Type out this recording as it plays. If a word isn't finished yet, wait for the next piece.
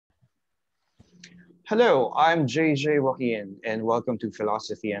Hello, I'm JJ Joaquin, and welcome to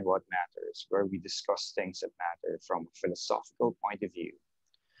Philosophy and What Matters, where we discuss things that matter from a philosophical point of view.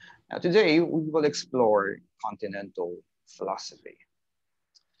 Now, today we will explore continental philosophy.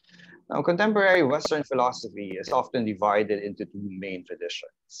 Now, contemporary Western philosophy is often divided into two main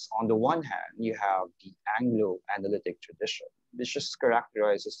traditions. On the one hand, you have the Anglo-Analytic tradition, which is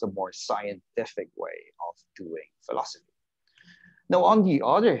characterized as the more scientific way of doing philosophy. Now, on the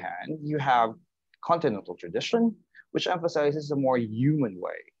other hand, you have Continental tradition, which emphasizes a more human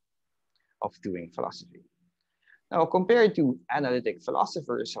way of doing philosophy. Now, compared to analytic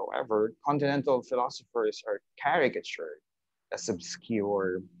philosophers, however, continental philosophers are caricatured as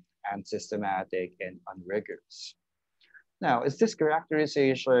obscure, unsystematic, and unrigorous. Now, is this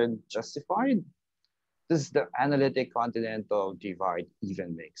characterization justified? Does the analytic continental divide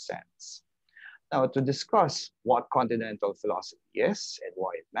even make sense? Now, to discuss what continental philosophy is and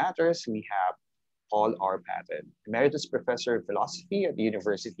why it matters, we have Paul R. Patton, Emeritus Professor of Philosophy at the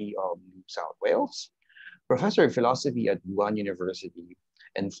University of New South Wales, Professor of Philosophy at Wuhan University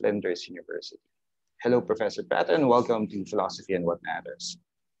and Flinders University. Hello, Professor Patton. Welcome to Philosophy and What Matters.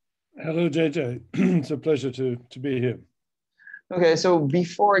 Hello, JJ. It's a pleasure to be here. Okay, so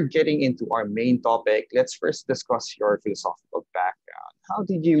before getting into our main topic, let's first discuss your philosophical background. How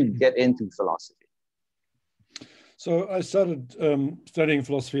did you get into philosophy? So I started studying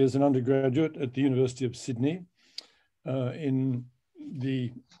philosophy as an undergraduate at the University of Sydney in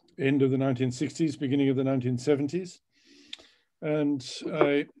the end of the 1960s, beginning of the 1970s. And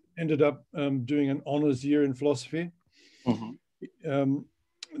I ended up doing an honors year in philosophy. Mm-hmm.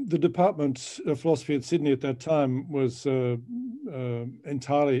 The department of philosophy at Sydney at that time was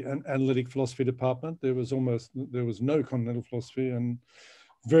entirely an analytic philosophy department. There was no continental philosophy and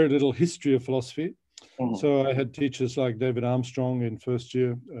very little history of philosophy. Mm-hmm. So I had teachers like David Armstrong in first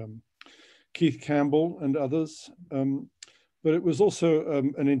year, Keith Campbell and others. But it was also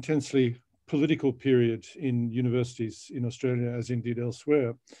an intensely political period in universities in Australia, as indeed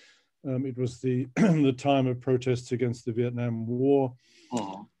elsewhere. It was the, the time of protests against the Vietnam War,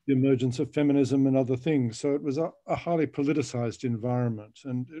 the emergence of feminism and other things. So it was a highly politicized environment.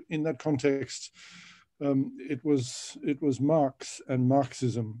 And in that context, it was Marx and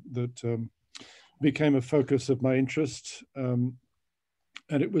Marxism that became a focus of my interest. And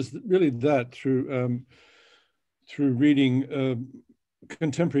it was really that through reading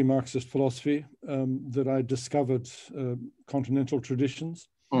contemporary Marxist philosophy that I discovered continental traditions.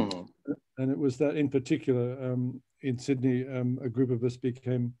 Mm-hmm. And it was that in particular, in Sydney, a group of us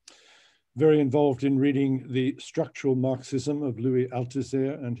became very involved in reading the structural Marxism of Louis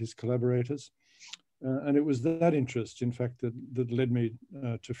Althusser and his collaborators. And it was that interest, in fact, that led me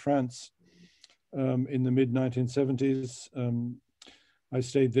to France in the mid-1970s. I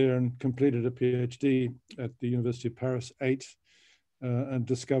stayed there and completed a PhD at the University of Paris 8 and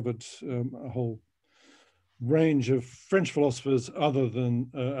discovered a whole range of French philosophers other than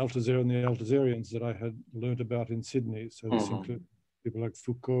Althusser and the Althusserians that I had learned about in Sydney. So this included people like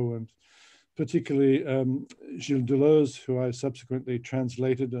Foucault and particularly Gilles Deleuze, who I subsequently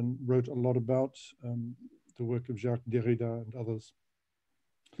translated and wrote a lot about, the work of Jacques Derrida and others.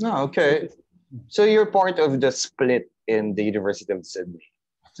 Oh, okay. So you're part of the split in the University of Sydney,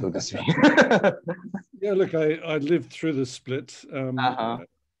 so to speak. Yeah, look, I lived through the split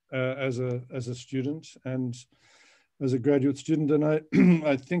as a student and as a graduate student, and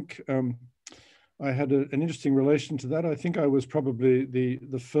I think I had an interesting relation to that. I think I was probably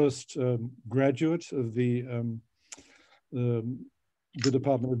the first graduate of the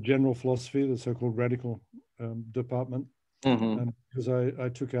Department of General Philosophy, the so-called radical department. Mm-hmm. And because I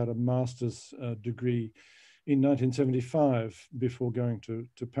took out a master's degree in 1975 before going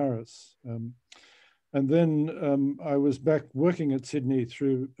to Paris. And then I was back working at Sydney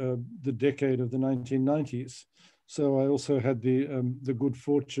through the decade of the 1990s. So I also had the good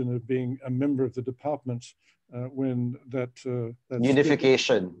fortune of being a member of the department when that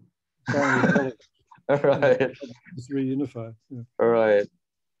unification. Finally, all right. It's reunified. Yeah. All right.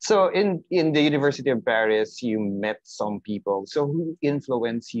 So in the University of Paris, you met some people. So who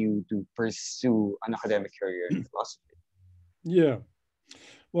influenced you to pursue an academic career in philosophy? Yeah.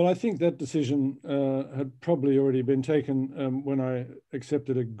 Well, I think that decision had probably already been taken when I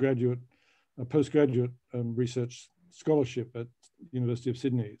accepted a postgraduate research scholarship at the University of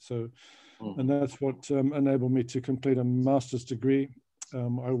Sydney. So, and that's what enabled me to complete a master's degree. I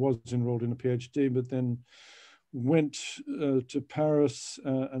was enrolled in a PhD, but then went to Paris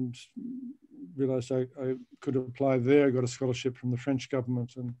and realized I could apply there, got a scholarship from the French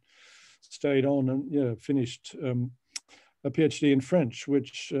government and stayed on and finished a PhD in French,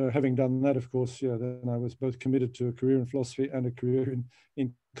 which having done that, of course, yeah, then I was both committed to a career in philosophy and a career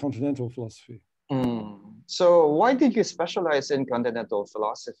in continental philosophy. So why did you specialize in continental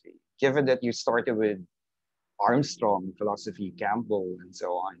philosophy, given that you started with Armstrong philosophy, Campbell, and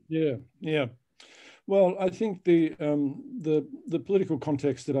so on? Yeah, yeah. Well, I think the political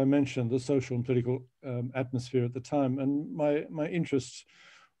context that I mentioned, the social and political atmosphere at the time, and my interest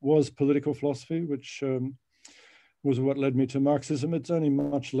was political philosophy, which was what led me to Marxism. It's only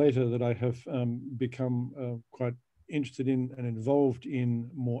much later that I have become quite interested in and involved in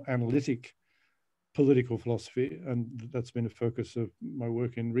more analytic political philosophy, and that's been a focus of my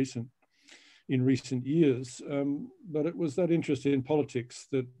work in recent years. But it was that interest in politics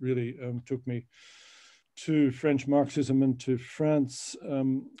that really took me to French Marxism and to France.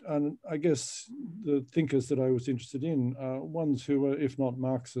 And I guess the thinkers that I was interested in are ones who were, if not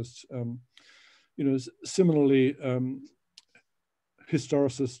Marxists, similarly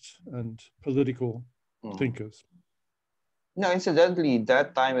historicist and political thinkers. Now, incidentally,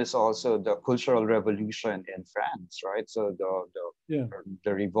 that time is also the Cultural Revolution in France, right? So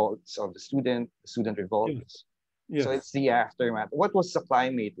the revolts of the student revolts. Yes. So it's the aftermath. What was the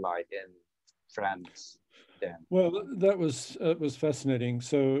climate like in France then? Well, that was fascinating.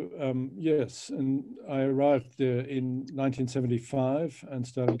 So yes, and I arrived there in 1975 and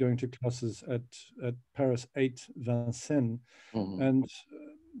started going to classes at Paris 8 Vincennes, and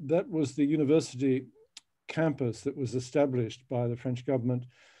that was the university campus that was established by the French government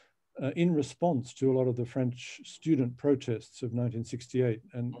in response to a lot of the French student protests of 1968,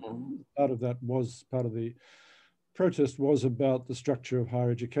 and part of the protest was about the structure of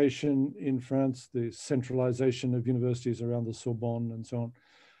higher education in France, the centralization of universities around the Sorbonne and so on.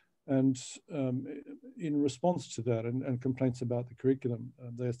 And in response to that and complaints about the curriculum,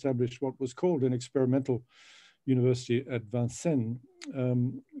 they established what was called an experimental university at Vincennes.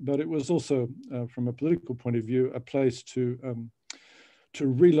 But it was also, from a political point of view, a place to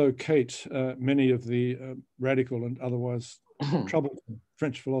relocate many of the radical and otherwise troublesome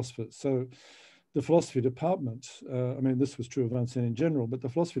French philosophers. So the philosophy department, this was true of Vincennes in general, but the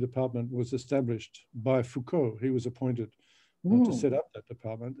philosophy department was established by Foucault. He was appointed to set up that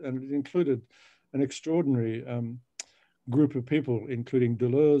department, and it included an extraordinary group of people, including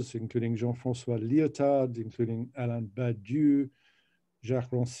Deleuze, including Jean-François Lyotard, including Alain Badiou, Jacques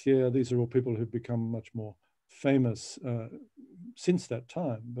Rancière. These are all people who've become much more famous since that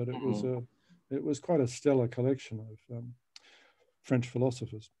time, but it was quite a stellar collection of French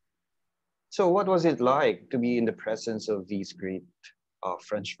philosophers. So what was it like to be in the presence of these great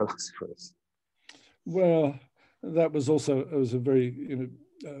French philosophers? Well, that was also a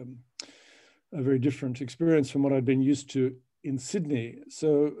very different experience from what I'd been used to in Sydney.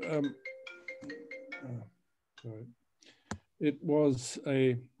 So it was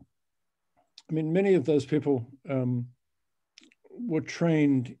many of those people were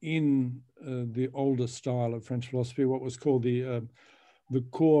trained in the older style of French philosophy, what was called the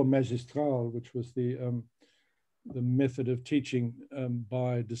cours magistral, which was the method of teaching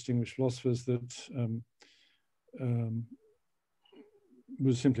by distinguished philosophers that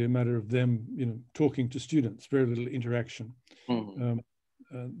was simply a matter of them, talking to students, very little interaction.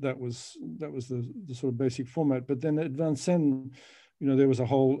 That was the sort of basic format. But then at Vincennes, there was a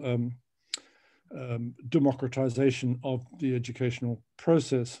whole democratization of the educational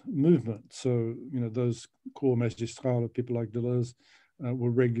process movement. So, those cours magistral of people like Deleuze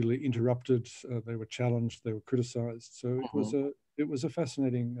were regularly interrupted. They were challenged. They were criticized. So it was a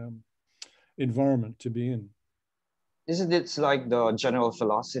fascinating environment to be in. Isn't it like the general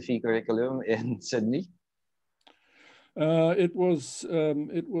philosophy curriculum in Sydney? It was, I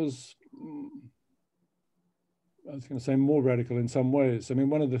was going to say, more radical in some ways.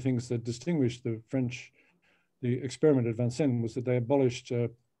 One of the things that distinguished the experiment at Vincennes was that they abolished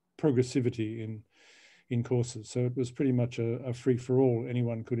progressivity in courses. So it was pretty much a free-for-all.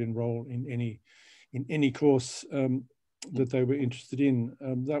 Anyone could enroll in any course that they were interested in.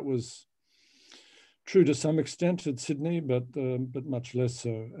 That was true to some extent at Sydney, but much less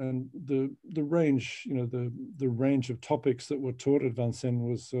so. And the range, the range of topics that were taught at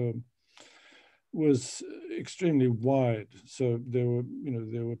Vincennes was extremely wide. So there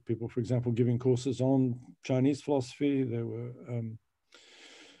were people, for example, giving courses on Chinese philosophy. There were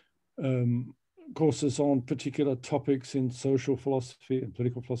courses on particular topics in social philosophy and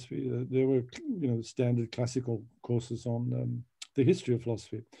political philosophy. There were, standard classical courses on the history of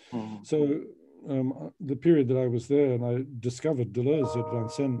philosophy. So the period that I was there and I discovered Deleuze at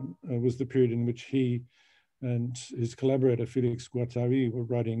Vincennes was the period in which he and his collaborator, Félix Guattari, were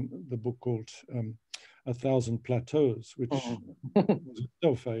writing the book called 1,000 plateaus, which Mhm. was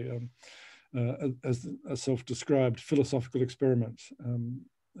itself as a self-described philosophical experiment.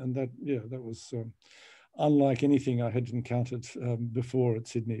 And that, yeah, that was unlike anything I had encountered before at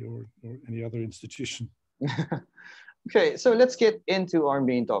Sydney or any other institution. Okay, so let's get into our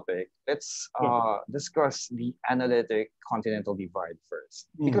main topic. Let's Yeah. discuss the analytic continental divide first,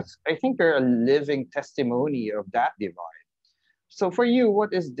 Mm. because I think you're a living testimony of that divide. So for you,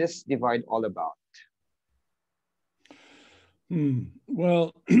 what is this divide all about?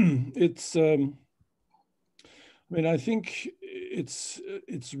 Well, it's. I mean, I think it's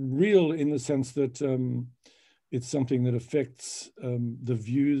real in the sense that it's something that affects the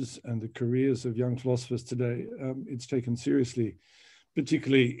views and the careers of young philosophers today. It's taken seriously,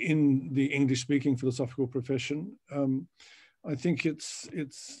 particularly in the English-speaking philosophical profession. I think it's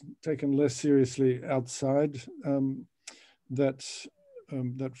taken less seriously outside that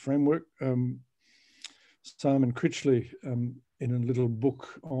that framework. Simon Critchley, in a little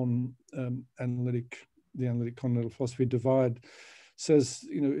book on the analytic continental philosophy divide, says,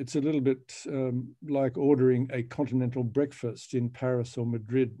 you know, it's a little bit like ordering a continental breakfast in Paris or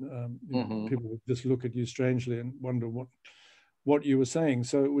Madrid. People would just look at you strangely and wonder what you were saying.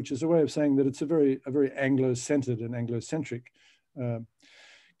 So, which is a way of saying that it's a very Anglo-centered and Anglo-centric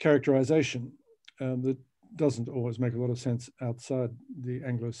characterization that doesn't always make a lot of sense outside the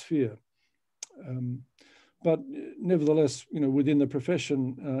Anglosphere. But nevertheless, you know, within the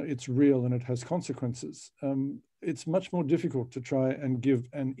profession, it's real and it has consequences. It's much more difficult to try and give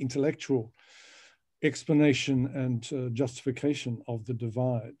an intellectual explanation and justification of the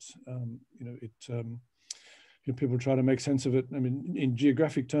divide. People try to make sense of it. I mean, in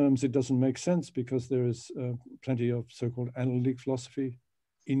geographic terms, it doesn't make sense because there is plenty of so-called analytic philosophy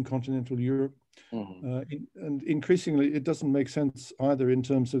in continental Europe. And increasingly, it doesn't make sense either in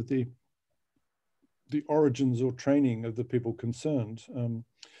terms of the origins or training of the people concerned,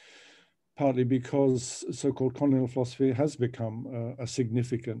 partly because so-called continental philosophy has become a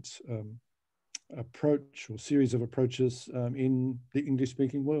significant approach or series of approaches in the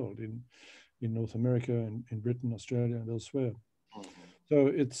English-speaking world, in North America, in Britain, Australia, and elsewhere. So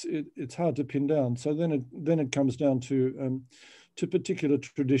it's hard to pin down. So then it comes down to particular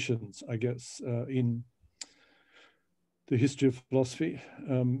traditions, I guess, in the history of philosophy,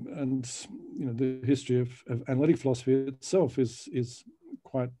 and you know, the history of analytic philosophy itself is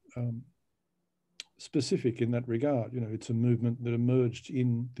quite specific in that regard. You know, it's a movement that emerged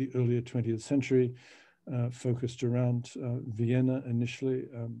in the earlier 20th century, focused around Vienna initially,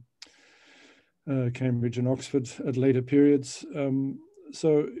 Cambridge and Oxford at later periods. And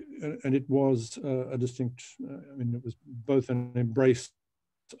it was a distinct. I mean, it was both an embrace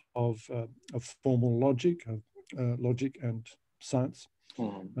of formal logic, logic and science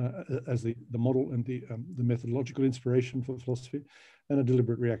as the model and the methodological inspiration for philosophy, and a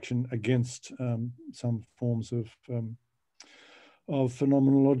deliberate reaction against some forms of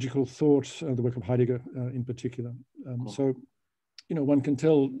phenomenological thought, the work of Heidegger in particular. So, you know, one can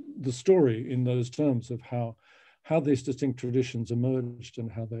tell the story in those terms of how these distinct traditions emerged and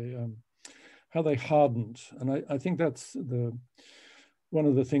how they hardened. And I think that's one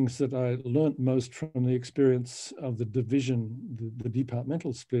of the things that I learnt most from the experience of the division, the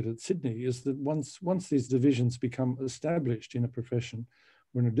departmental split at Sydney, is that once these divisions become established in a profession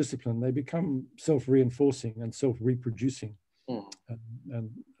or in a discipline, they become self-reinforcing and self-reproducing.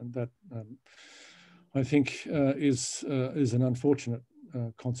 And that, I think, is an unfortunate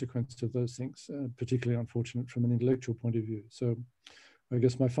consequence of those things, particularly unfortunate from an intellectual point of view. So I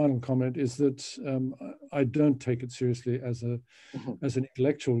guess my final comment is that I don't take it seriously as an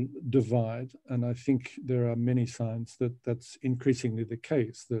intellectual divide, and I think there are many signs that that's increasingly the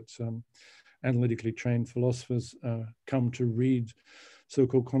case, that analytically trained philosophers come to read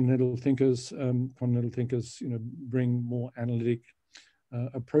so-called continental thinkers. Continental thinkers, you know, bring more analytic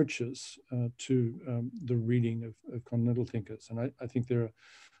approaches to the reading of continental thinkers, and I think there are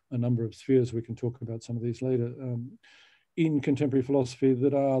a number of spheres, we can talk about some of these later, in contemporary philosophy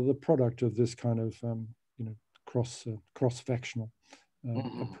that are the product of this kind of you know, cross-factional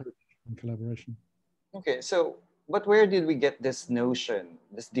approach and collaboration. Okay, so but where did we get this notion,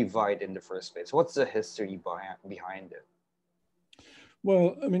 this divide in the first place? What's the history behind it?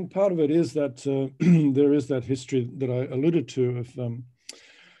 Well, I mean, part of it is that there is that history that I alluded to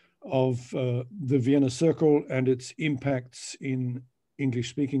of the Vienna Circle and its impacts in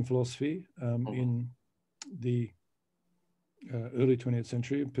English-speaking philosophy in the early 20th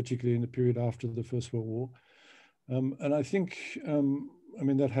century, particularly in the period after the First World War. And I think, I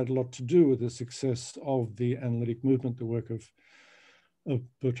mean, that had a lot to do with the success of the analytic movement, the work of of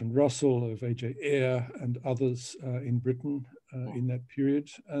Bertrand Russell, of A.J. Ayer, and others in Britain in that period.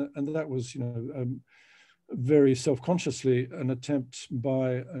 And that was, very self-consciously an attempt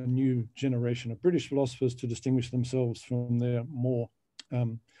by a new generation of British philosophers to distinguish themselves from their more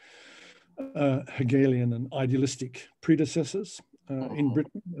Hegelian and idealistic predecessors in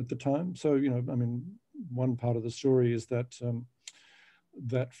Britain at the time. So, one part of the story is that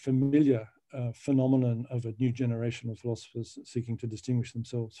that familiar phenomenon of a new generation of philosophers seeking to distinguish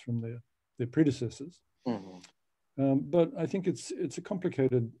themselves from their predecessors. But I think it's a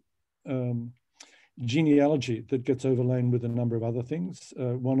complicated genealogy that gets overlain with a number of other things.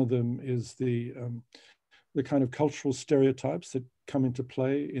 One of them is the kind of cultural stereotypes that come into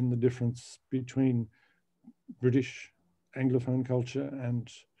play in the difference between British Anglophone culture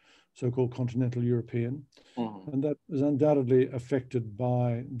and so-called continental European. And that is undoubtedly affected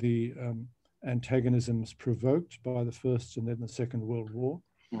by the antagonisms provoked by the First and then the Second World War.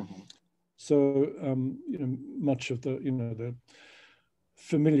 So, much of the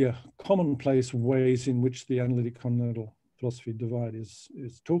familiar commonplace ways in which the analytic continental philosophy divide is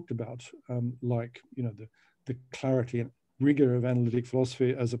talked about, like, the clarity and rigor of analytic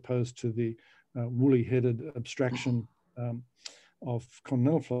philosophy as opposed to the woolly-headed abstraction of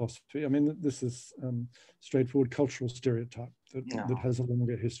continental philosophy. I mean, this is straightforward cultural stereotype that has a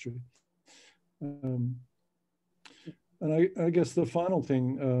longer history. And I guess the final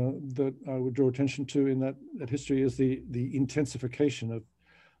thing that I would draw attention to in that history is the intensification of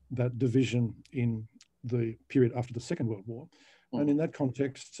that division in the period after the Second World War. And in that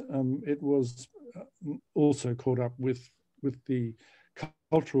context, it was also caught up with the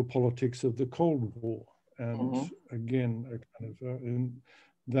cultural politics of the Cold War. And again, a kind of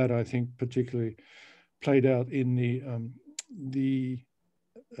that I think particularly played out in the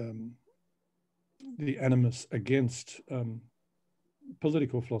animus against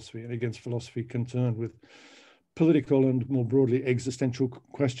political philosophy and against philosophy concerned with political and more broadly existential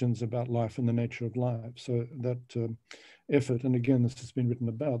questions about life and the nature of life. So that effort, and again, this has been written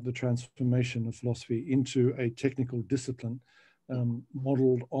about, the transformation of philosophy into a technical discipline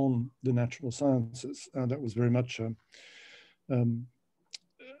modeled on the natural sciences. That was very much an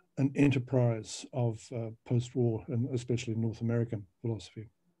enterprise of post-war and especially North American philosophy.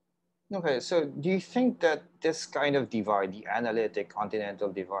 Okay, so do you think that this kind of divide, the analytic continental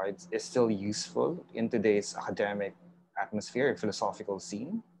divide, is still useful in today's academic atmosphere and philosophical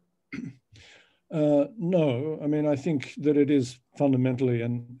scene? No, I mean, I think that it is fundamentally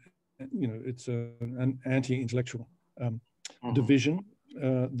it's an anti-intellectual division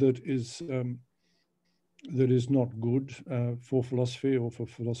that is not good for philosophy or for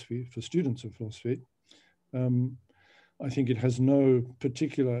students of philosophy. I think it has no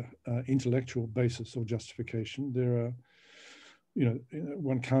particular intellectual basis or justification. There are,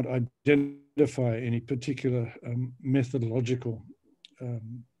 one can't identify any particular methodological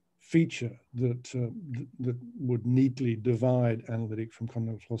feature that would neatly divide analytic from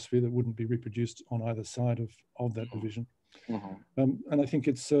continental philosophy that wouldn't be reproduced on either side of that division. And I think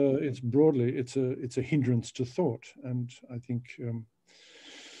it's broadly it's a hindrance to thought, and I think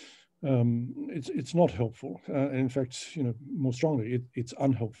it's not helpful. In fact, more strongly, it's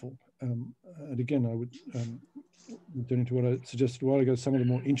unhelpful. And again, I would turn into what I suggested a while ago. Some of the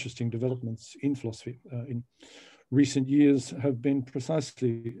more interesting developments in philosophy in recent years have been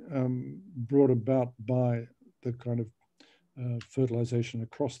precisely brought about by the kind of fertilization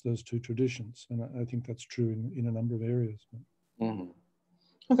across those two traditions, and I think that's true in a number of areas.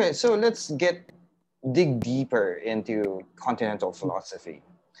 Okay, so let's dig deeper into continental philosophy.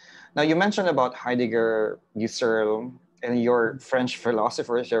 Now, you mentioned about Heidegger, Husserl, and your French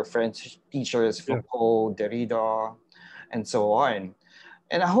philosophers, your French teachers, Foucault, Derrida, and so on,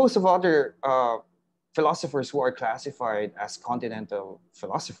 and a host of other philosophers who are classified as continental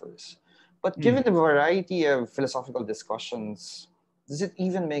philosophers. But given the variety of philosophical discussions, does it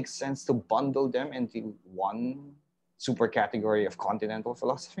even make sense to bundle them into one super category of continental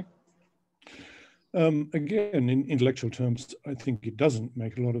philosophy? Again, in intellectual terms, I think it doesn't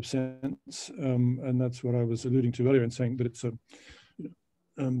make a lot of sense. And that's what I was alluding to earlier in saying that it's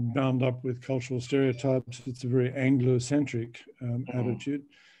bound up with cultural stereotypes. It's a very Anglo-centric attitude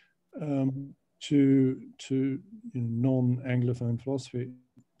to non-Anglophone philosophy.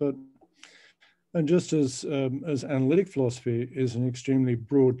 And just as analytic philosophy is an extremely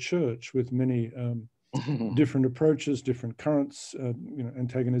broad church with many different approaches, different currents,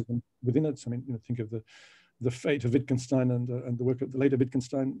 antagonism within it. So, I mean, think of the fate of Wittgenstein and the work of the later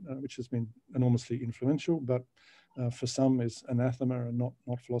Wittgenstein, which has been enormously influential, but for some is anathema and not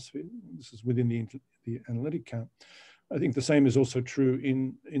philosophy. This is within the analytic camp. I think the same is also true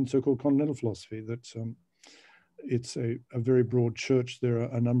in so-called continental philosophy, that it's a very broad church. There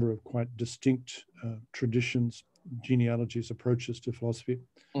are a number of quite distinct traditions, genealogies, approaches to philosophy.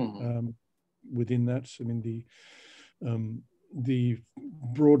 Within that, I mean, the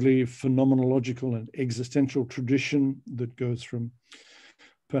broadly phenomenological and existential tradition that goes from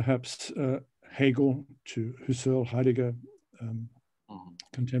perhaps Hegel to Husserl, Heidegger,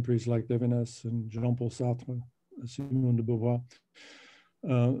 contemporaries like Levinas and Jean-Paul Sartre, Simone de Beauvoir.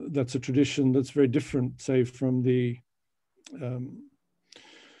 That's a tradition that's very different, say, from the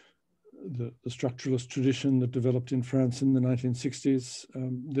structuralist tradition that developed in France in the 1960s.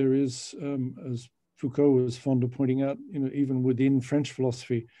 There is, as Foucault was fond of pointing out, even within French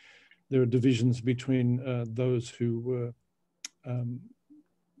philosophy, there are divisions between those who were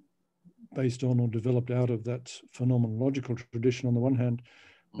based on or developed out of that phenomenological tradition on the one hand,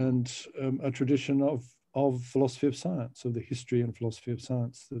 and a tradition of philosophy of science, of the history and philosophy of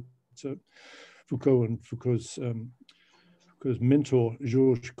science that Foucault and Foucault's mentor,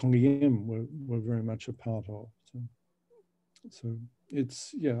 Georges Canguilhem, were very much a part of. So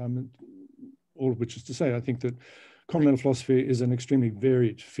it's, yeah, I mean, all of which is to say, I think that continental philosophy is an extremely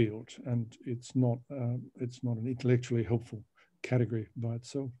varied field, and it's not an intellectually helpful category by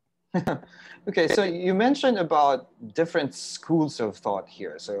itself. Okay, so you mentioned about different schools of thought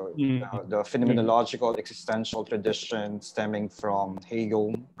here. So the phenomenological existential tradition stemming from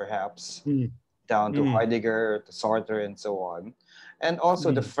Hegel, perhaps, down to Heidegger, to Sartre, and so on. And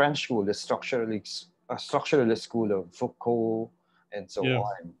also the French school, the structuralist school of Foucault, and so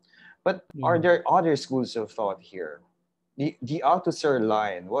on. But are there other schools of thought here? The Althusser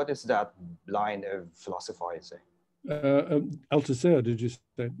line, what is that line of philosophizing? Althusser, did you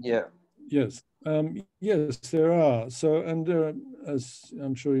say? Yeah. Yes. Yes, there are. So, and there are, as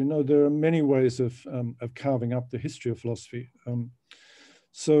I'm sure you know, there are many ways of carving up the history of philosophy.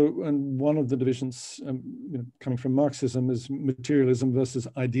 So, and one of the divisions coming from Marxism is materialism versus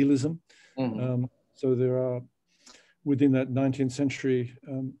idealism. So there are, within that 19th century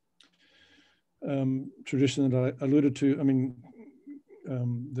tradition that I alluded to, I mean,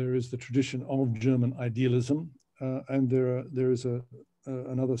 there is the tradition of German idealism, and there is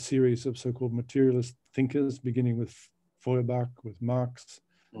another series of so-called materialist thinkers, beginning with Feuerbach, with Marx.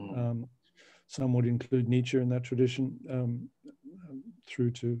 Some would include Nietzsche in that tradition,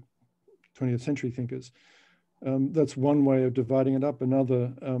 through to 20th century thinkers. That's one way of dividing it up.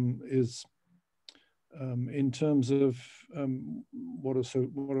 Another is in terms of what are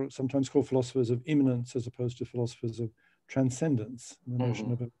sometimes called philosophers of immanence, as opposed to philosophers of transcendence. The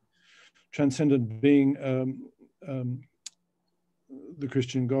notion of a transcendent being, the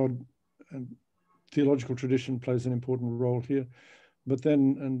Christian God and theological tradition plays an important role here. But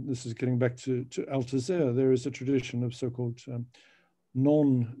then, and this is getting back to Althusser, there is a tradition of so-called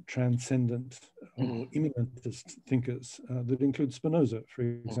non-transcendent or immanentist thinkers that include Spinoza, for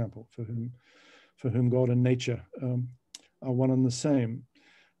example, for whom God and nature are one and the same.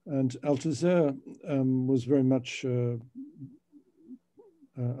 And Althusser was very much a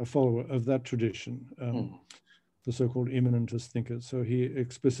follower of that tradition, the so-called immanentist thinkers. So he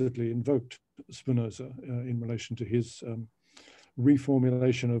explicitly invoked Spinoza in relation to his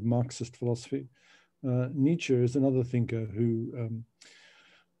reformulation of Marxist philosophy. Nietzsche is another thinker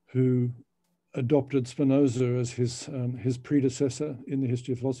who adopted Spinoza as his predecessor in the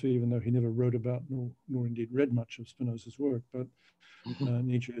history of philosophy, even though he never wrote about nor indeed read much of Spinoza's work. But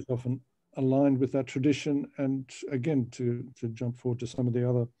Nietzsche is often aligned with that tradition. And again, to jump forward to some of the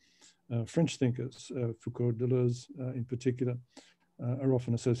other French thinkers, Foucault, Deleuze in particular, are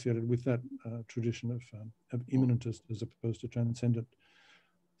often associated with that tradition of immanentist as opposed to transcendent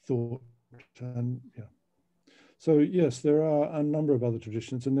thought. And yeah. So yes, there are a number of other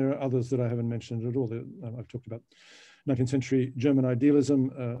traditions, and there are others that I haven't mentioned at all. I've talked about 19th century German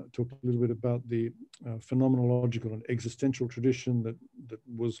idealism, talked a little bit about the phenomenological and existential tradition that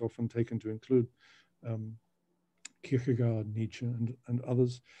was often taken to include Kierkegaard, Nietzsche, and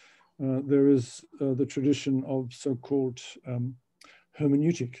others. There is the tradition of so-called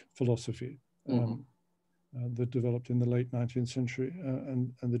hermeneutic philosophy that developed in the late 19th century,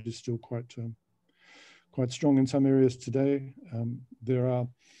 and that is still quite strong in some areas today.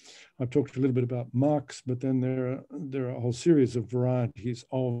 I've talked a little bit about Marx, but then there are a whole series of varieties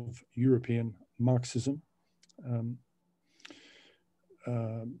of European Marxism.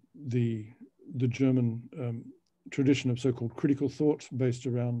 The German tradition of so-called critical thought, based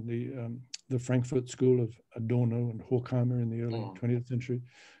around the Frankfurt school of Adorno and Horkheimer in the early 20th century.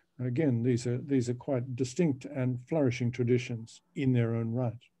 Again, these are quite distinct and flourishing traditions in their own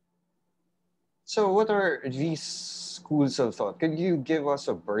right. So what are these schools of thought? Could you give us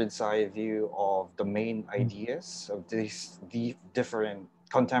a bird's eye view of the main ideas of the different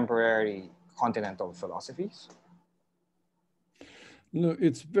contemporary continental philosophies? Look,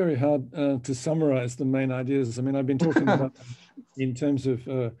 it's very hard to summarize the main ideas. I mean, I've been talking about in terms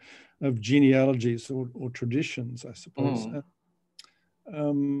of genealogies or traditions, I suppose.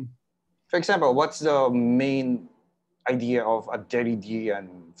 For example, what's the main idea of a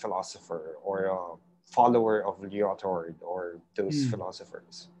Derridean philosopher or a follower of Lyotard or those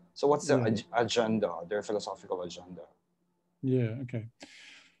philosophers? So what's the agenda, their philosophical agenda? Yeah, okay.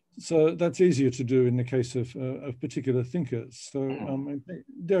 So that's easier to do in the case of particular thinkers. So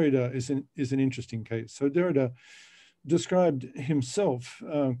Derrida is an interesting case. So Derrida described himself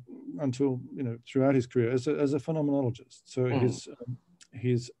until throughout his career as a phenomenologist. So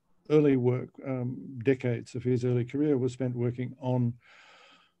his early work, decades of his early career, was spent working on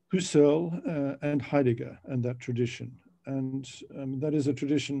Husserl and Heidegger and that tradition, and that is a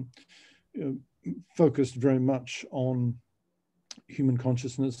tradition focused very much on human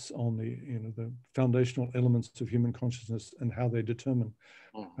consciousness, on the foundational elements of human consciousness and how they determine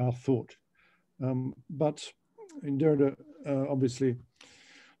our thought. But Derrida obviously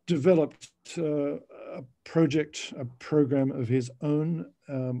developed a program of his own,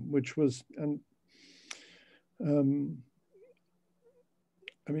 which was,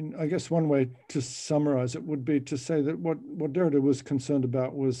 I mean, I guess one way to summarize it would be to say that what Derrida was concerned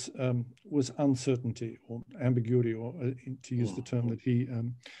about was uncertainty or ambiguity, or to use the term that he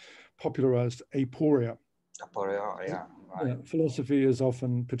popularized, aporia. Aporia, yeah. Right. Philosophy is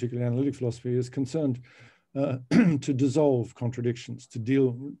often, particularly analytic philosophy, is concerned to dissolve contradictions,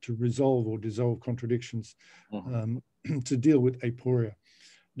 to resolve or dissolve contradictions, to deal with aporia.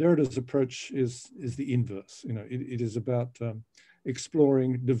 Derrida's approach is the inverse. It is about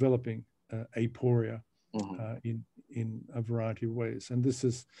exploring, developing aporia in a variety of ways, and this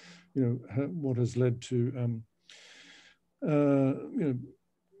is, what has led to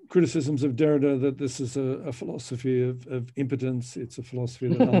criticisms of Derrida that this is a philosophy of impotence. It's a philosophy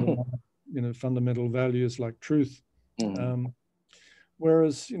that undermines, fundamental values like truth.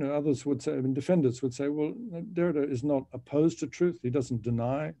 Whereas, others would say, defenders would say, well, Derrida is not opposed to truth. He doesn't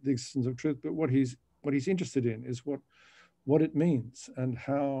deny the existence of truth, but what he's interested in is what it means and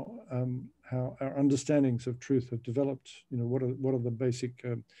how our understandings of truth have developed. What are the basic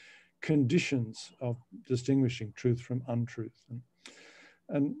conditions of distinguishing truth from untruth,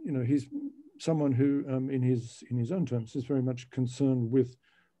 and he's someone who, in his own terms, is very much concerned with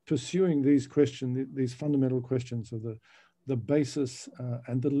pursuing these questions, these fundamental questions of the basis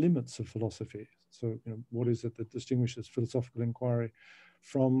and the limits of philosophy. So, what is it that distinguishes philosophical inquiry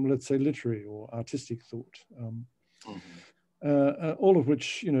from, let's say, literary or artistic thought? All of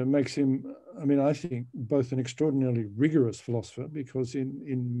which, makes him, I think, both an extraordinarily rigorous philosopher, because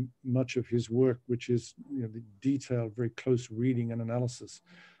in much of his work, which is the detailed, very close reading and analysis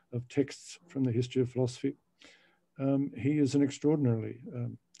of texts from the history of philosophy, he is an extraordinarily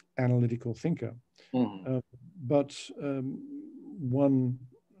analytical thinker, but one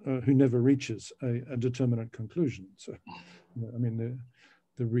who never reaches a determinate conclusion. So,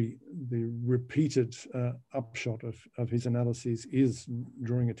 the repeated upshot of his analyses is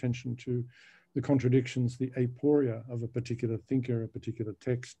drawing attention to the contradictions, the aporia of a particular thinker, a particular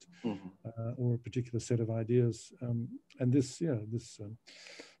text, or a particular set of ideas. And this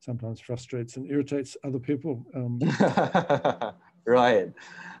sometimes frustrates and irritates other people. Right.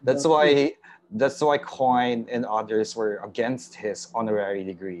 That's why Coyne and others were against his honorary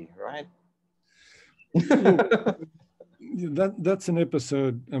degree, right? That's an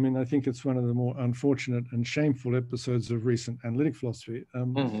episode. I think it's one of the more unfortunate and shameful episodes of recent analytic philosophy,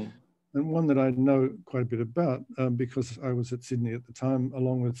 and one that I know quite a bit about because I was at Sydney at the time,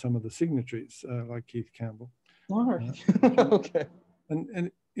 along with some of the signatories, like Keith Campbell. Okay.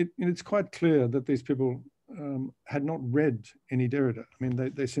 And it's quite clear that these people had not read any Derrida.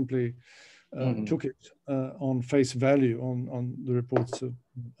 They simply took it on face value on the reports of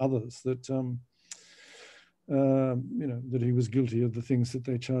others that. That he was guilty of the things that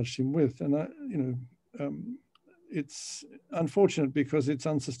they charged him with. And, it's unfortunate because it's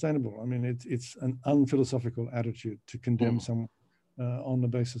unsustainable. It's an unphilosophical attitude to condemn someone on the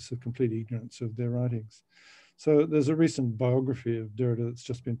basis of complete ignorance of their writings. So there's a recent biography of Derrida that's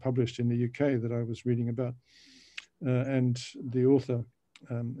just been published in the UK that I was reading about. And the author,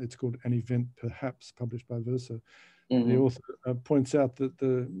 it's called An Event Perhaps, published by Verso. The author points out that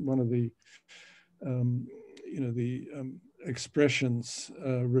one of the expressions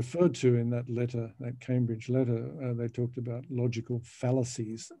referred to in that letter, that Cambridge letter, they talked about logical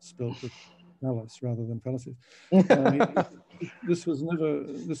fallacies, spelt with phallus rather than fallacies. Mm. This was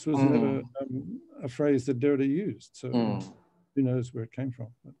never a phrase that Derrida used. So who knows where it came from?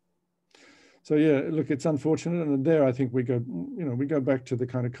 So yeah, look, it's unfortunate, and there I think we go back to the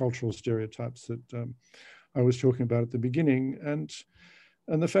kind of cultural stereotypes that I was talking about at the beginning, and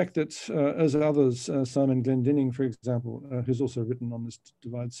the fact that as others, Simon Glendinning, for example, who's also written on this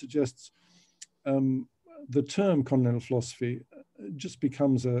divide, suggests, the term continental philosophy just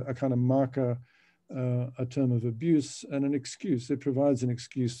becomes a kind of marker, a term of abuse and an excuse. It provides an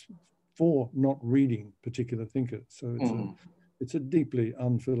excuse for not reading particular thinkers. So it's a deeply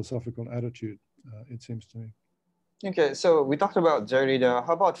unphilosophical attitude, it seems to me. Okay, so we talked about Derrida.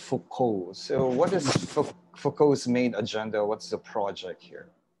 How about Foucault? So what is Foucault's main agenda? What's the project here?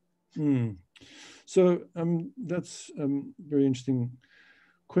 So that's a very interesting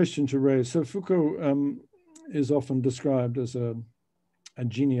question to raise. So Foucault is often described as a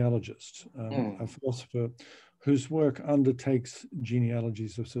genealogist, a philosopher whose work undertakes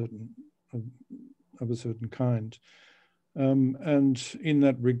genealogies of a certain kind. And in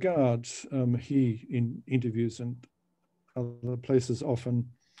that regard, he, in interviews and other places, often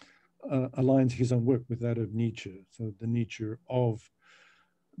aligns his own work with that of Nietzsche. So the Nietzsche of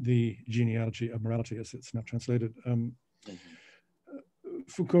the genealogy of morality, as it's now translated.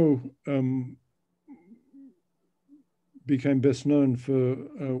 Foucault became best known for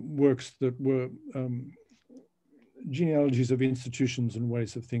works that were genealogies of institutions and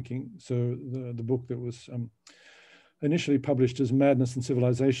ways of thinking. So the book that was initially published as Madness and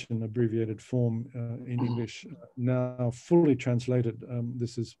Civilization, abbreviated form in English, now fully translated.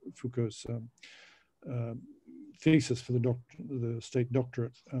 This is Foucault's thesis for the state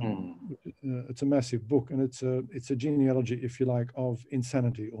doctorate. It's a massive book, and it's a genealogy, if you like, of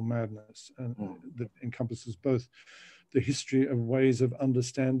insanity or madness, that encompasses both the history of ways of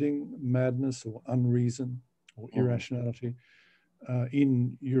understanding madness or unreason or irrationality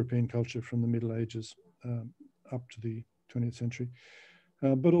in European culture from the Middle Ages up to the 20th century,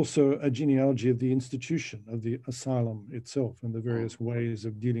 but also a genealogy of the institution of the asylum itself and the various ways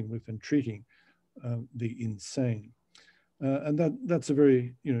of dealing with and treating the insane. And that's a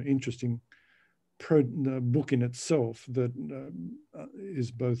very interesting book in itself that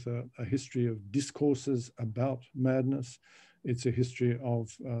is both a history of discourses about madness. It's a history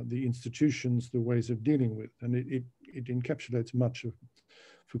of the institutions, the ways of dealing with, and it encapsulates much of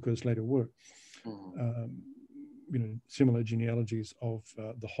Foucault's later work. Similar genealogies of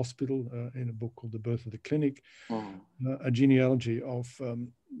the hospital in a book called The Birth of the Clinic, a genealogy of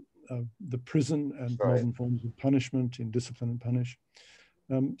the prison and modern forms of punishment in Discipline and Punish.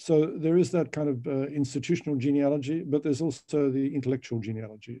 So there is that kind of institutional genealogy, but there's also the intellectual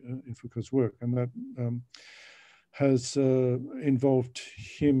genealogy in Foucault's work, and that has involved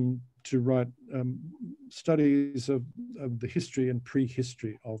him to write studies of the history and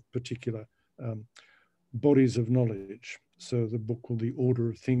prehistory of particular bodies of knowledge. So the book called The Order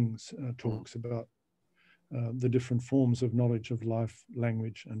of Things talks about the different forms of knowledge of life,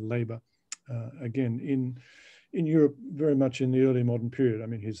 language, and labor. Again, in Europe, very much in the early modern period. I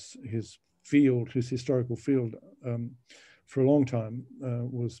mean, his historical field for a long time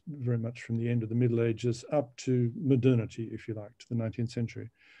was very much from the end of the Middle Ages up to modernity, if you like, to the 19th century.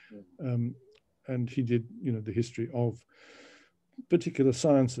 And he did, the history of particular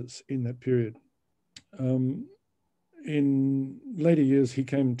sciences in that period. In later years, he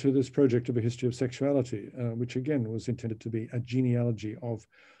came to this project of a history of sexuality, which again was intended to be a genealogy of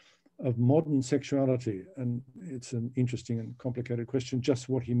modern sexuality. And it's an interesting and complicated question, just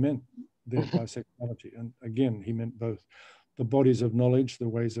what he meant there by sexuality. And again, he meant both the bodies of knowledge, the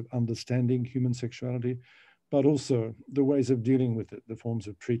ways of understanding human sexuality, but also the ways of dealing with it, the forms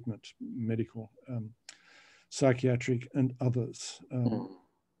of treatment, medical, psychiatric, and others.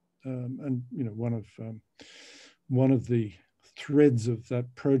 And one of the threads of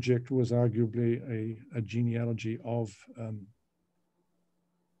that project was arguably a genealogy of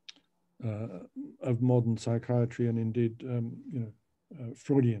modern psychiatry and indeed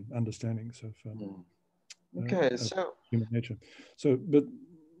Freudian understandings of human nature. So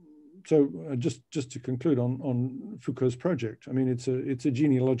just to conclude on Foucault's project, I mean, it's a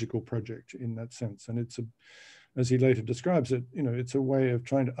genealogical project in that sense, and it's as he later describes it, it's a way of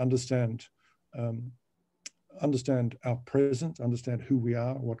trying to understand our present, understand who we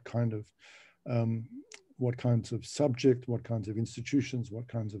are, what kinds of subject, what kinds of institutions, what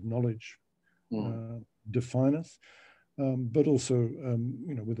kinds of knowledge define us, but also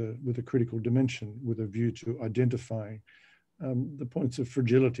with a critical dimension, with a view to identifying the points of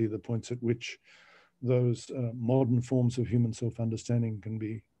fragility, the points at which those modern forms of human self-understanding can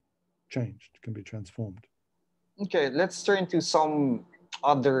be changed, can be transformed. Okay, let's turn to some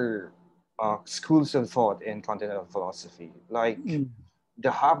other schools of thought in continental philosophy, like the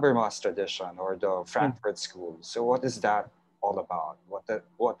Habermas tradition or the Frankfurt School. So what is that all about?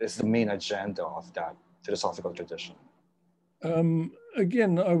 What is the main agenda of that philosophical tradition?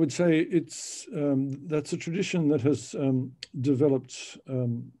 Again, I would say it's that's a tradition that has developed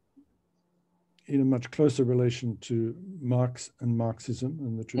in a much closer relation to Marx and Marxism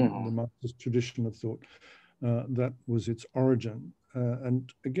and the Marxist tradition of thought. That was its origin.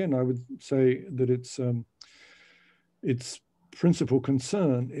 And again, I would say that its principal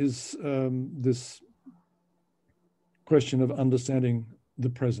concern is this question of understanding the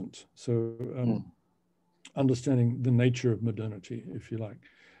present. So understanding the nature of modernity, if you like,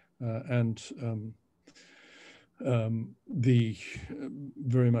 and the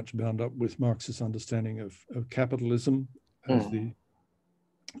very much bound up with Marxist understanding of capitalism as the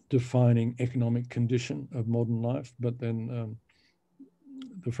defining economic condition of modern life. But then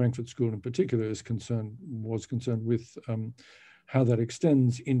the Frankfurt School in particular was concerned with how that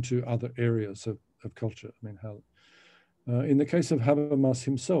extends into other areas of culture. I mean, how in the case of Habermas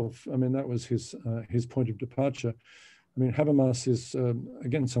himself, I mean, that was his point of departure. I mean, Habermas is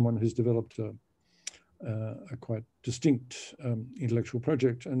again someone who's developed a quite distinct intellectual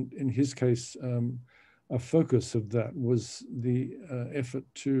project, and in his case, a focus of that was the effort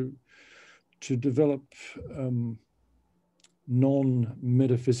to develop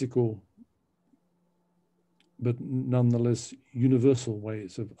non-metaphysical but nonetheless universal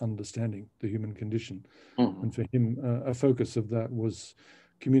ways of understanding the human condition. And for him, a focus of that was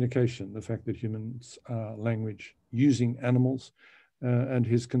communication, the fact that humans are language using animals, and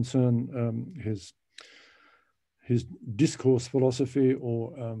his concern, his discourse philosophy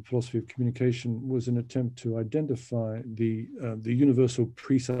or philosophy of communication was an attempt to identify the universal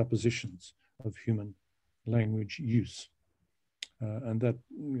presuppositions of human language use. And that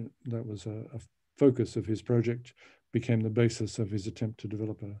was a focus of his project, became the basis of his attempt to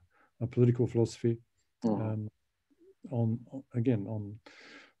develop a political philosophy on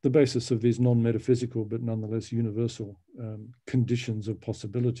the basis of these non-metaphysical but nonetheless universal conditions of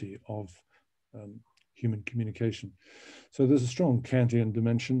possibility of human communication. So there's a strong Kantian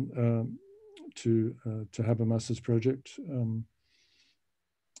dimension to Habermas's project.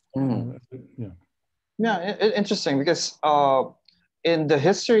 Interesting, because in the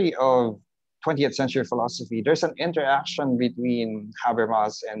history of 20th century philosophy, there's an interaction between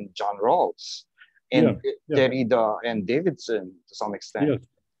Habermas and John Rawls, and Derrida and Davidson to some extent,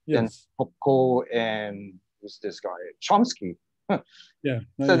 and Foucault and who's this guy, Chomsky.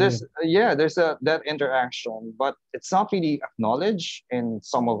 There's that interaction, but it's not really acknowledged in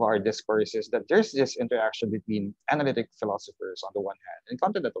some of our discourses that there's this interaction between analytic philosophers on the one hand and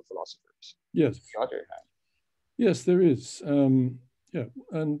continental philosophers on the other hand. Yes, there is. And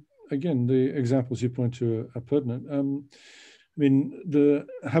again, the examples you point to are pertinent. I mean, the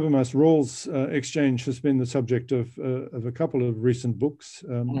Habermas-Rawls exchange has been the subject of a couple of recent books.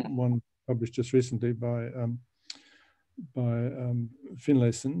 One published just recently by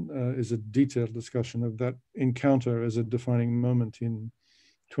Finlayson is a detailed discussion of that encounter as a defining moment in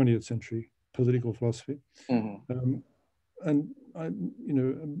 20th century political philosophy. And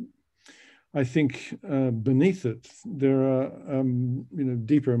I think beneath it, there are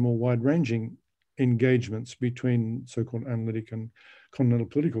deeper and more wide-ranging engagements between so-called analytic and continental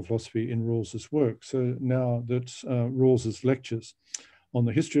political philosophy in Rawls's work. So now that Rawls's lectures on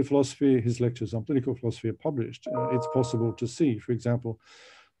the history of philosophy, his lectures on political philosophy are published, it's possible to see, for example,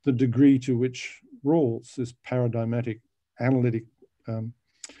 the degree to which Rawls, this paradigmatic, analytic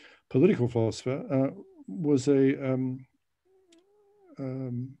political philosopher, was a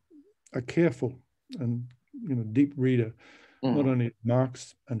careful and deep reader, not only of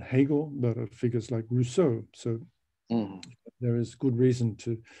Marx and Hegel, but of figures like Rousseau. So there is good reason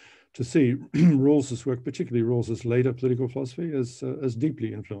to see Rawls's work, particularly Rawls's later political philosophy, as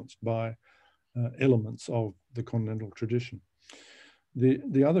deeply influenced by elements of the continental tradition.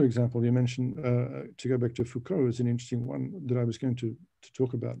 The other example you mentioned, to go back to Foucault, is an interesting one that I was going to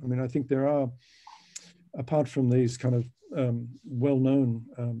talk about. I mean, I think there are, apart from these kind of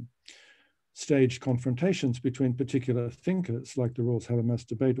well-known staged confrontations between particular thinkers like the Rawls-Habermas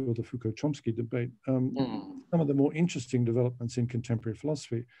debate or the Foucault-Chomsky debate, some of the more interesting developments in contemporary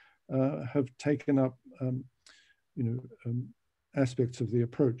philosophy have taken up aspects of the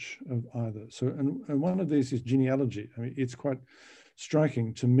approach of either. So, and one of these is genealogy. I mean, it's quite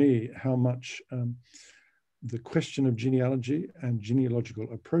striking to me how much the question of genealogy and genealogical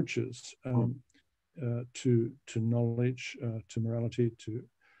approaches to knowledge, to morality, to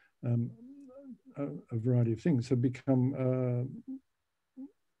a variety of things have become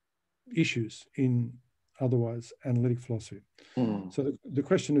issues in otherwise analytic philosophy. So the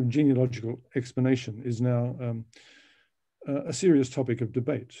question of genealogical explanation is now a serious topic of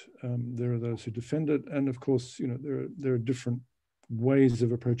debate. There are those who defend it, and of course, there are different ways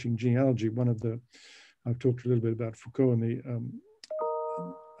of approaching genealogy. I've talked a little bit about Foucault and the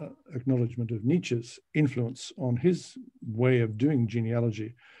acknowledgement of Nietzsche's influence on his way of doing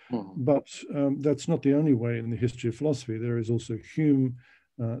genealogy. But that's not the only way in the history of philosophy. There is also Hume.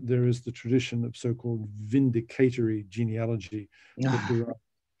 There is the tradition of so-called vindicatory genealogy that derives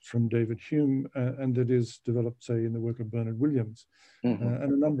from David Hume, and that is developed, say, in the work of Bernard Williams.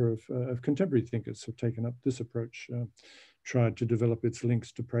 And a number of contemporary thinkers have taken up this approach, tried to develop its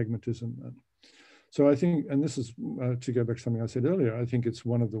links to pragmatism. So I think, and this is to go back to something I said earlier, I think it's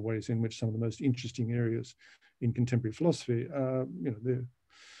one of the ways in which some of the most interesting areas in contemporary philosophy, they're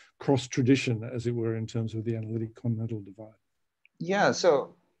cross-tradition, as it were, in terms of the analytic continental divide. Yeah,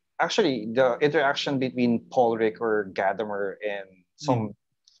 so actually the interaction between Paulrick or Gadamer and some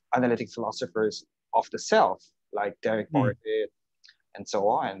analytic philosophers of the self, like Derek Bartlett and so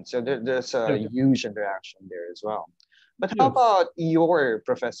on. So there's a huge interaction there as well. But how about your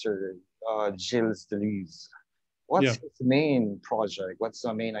professor, Gilles Deleuze? What's his main project? What's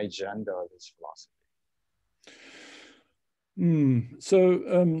the main agenda of his philosophy? So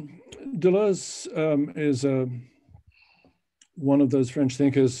Deleuze is one of those French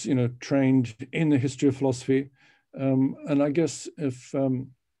thinkers, trained in the history of philosophy. And I guess if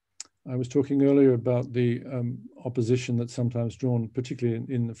I was talking earlier about the opposition that's sometimes drawn, particularly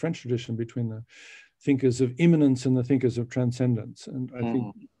in the French tradition, between the thinkers of immanence and the thinkers of transcendence. And I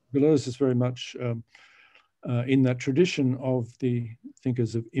think Deleuze is very much in that tradition of the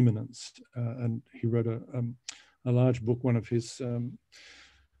thinkers of immanence. And he wrote a large book. One of his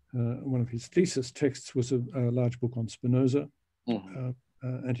thesis texts was a large book on Spinoza.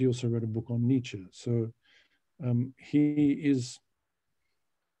 And he also wrote a book on Nietzsche. So he is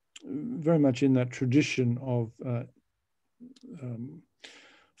very much in that tradition of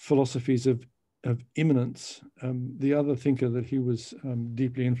philosophies of immanence. The other thinker that he was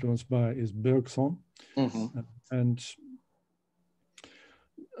deeply influenced by is Bergson. And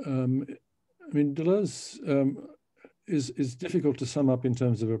I mean, Deleuze is difficult to sum up in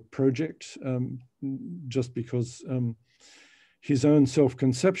terms of a project, just because his own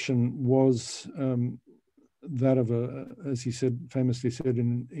self-conception was that of as he famously said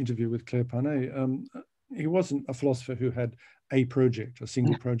in an interview with Claire Parnet, he wasn't a philosopher who had a project, a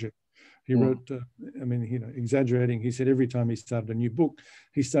single project. He wrote, exaggerating, he said every time he started a new book,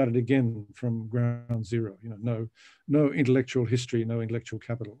 he started again from ground zero. No intellectual history, no intellectual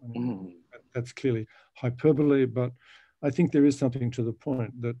capital. I mean, that's clearly hyperbole, but I think there is something to the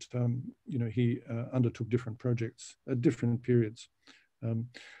point that he undertook different projects at different periods.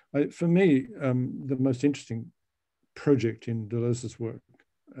 For me, the most interesting project in Deleuze's work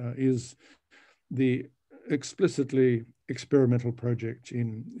is the explicitly experimental project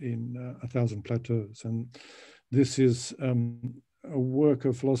in 1,000 Plateaus. And this is a work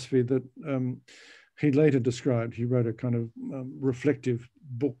of philosophy that he later described. He wrote a kind of reflective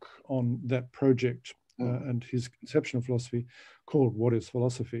book on that project and his conception of philosophy called What is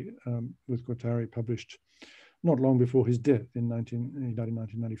Philosophy, with Guattari, published not long before his death he died in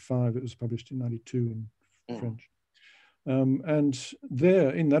 1995. It was published in 92 in French. And there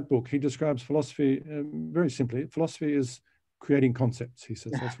in that book, he describes philosophy very simply. Philosophy is creating concepts. He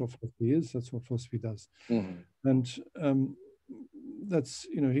says that's what philosophy is. That's what philosophy does. And that's,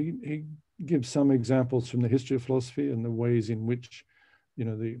 he gives some examples from the history of philosophy and the ways in which,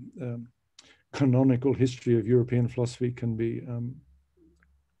 the canonical history of European philosophy can be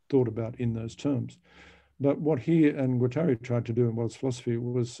thought about in those terms. But what he and Guattari tried to do in What is Philosophy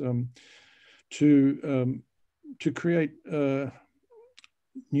was to create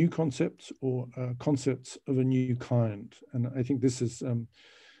new concepts or concepts of a new kind. And I think this is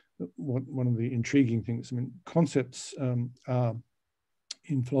one of the intriguing things. I mean, concepts are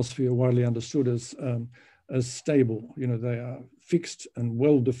in philosophy are widely understood as stable. They are fixed and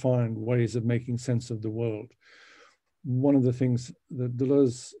well-defined ways of making sense of the world. One of the things that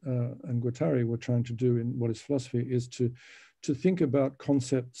Deleuze and Guattari were trying to do in What is Philosophy is to think about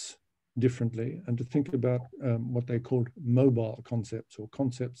concepts differently and to think about what they called mobile concepts, or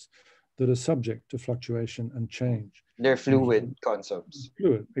concepts that are subject to fluctuation and change. They're fluid concepts.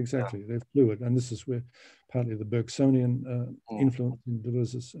 Fluid, exactly. They're fluid. And this is where partly the Bergsonian influence in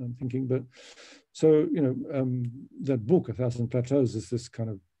Deleuze's thinking. But so, that book, 1,000 Plateaus, is this kind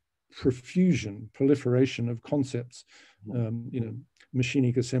of proliferation of concepts,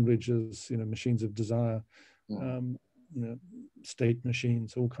 machinic assemblages, machines of desire, state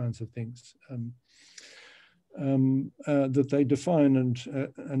machines, all kinds of things that they define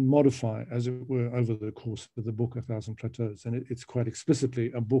and modify, as it were, over the course of the book, A Thousand Plateaus. And it's quite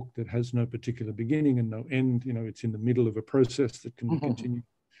explicitly a book that has no particular beginning and no end. It's in the middle of a process that can be continued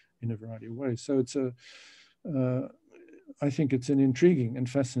in a variety of ways. So it's I think it's an intriguing and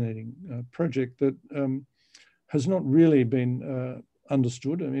fascinating project that has not really been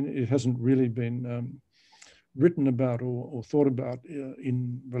understood. I mean, it hasn't really been written about or thought about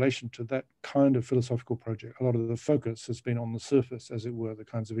in relation to that kind of philosophical project. A lot of the focus has been on the surface, as it were, the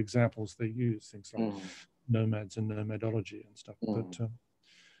kinds of examples they use, things like nomads and nomadology and stuff. But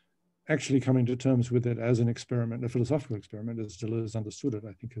actually coming to terms with it as an experiment, a philosophical experiment, as Deleuze understood it,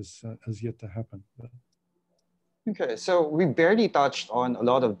 I think has yet to happen. Okay, so we barely touched on a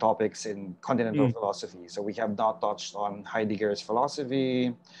lot of topics in continental philosophy. So we have not touched on Heidegger's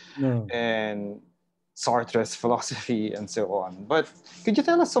philosophy and Sartre's philosophy and so on. But could you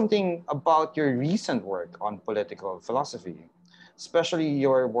tell us something about your recent work on political philosophy, especially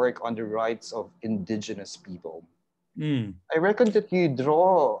your work on the rights of indigenous people? I reckon that you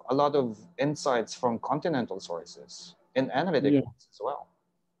draw a lot of insights from continental sources and analytic ones as well.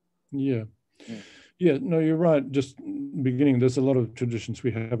 Yeah, no, you're right. Just beginning, there's a lot of traditions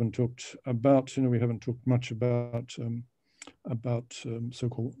we haven't talked about. We haven't talked much about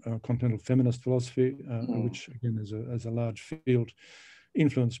so-called continental feminist philosophy, which again is a large field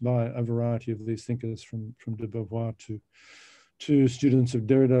influenced by a variety of these thinkers, from de Beauvoir to students of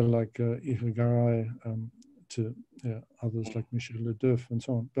Derrida like Irigaray, to others like Michel Ledouf and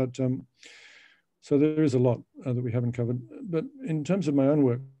so on. But so there is a lot that we haven't covered. But in terms of my own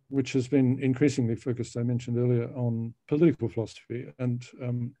work, which has been increasingly focused, I mentioned earlier, on political philosophy. And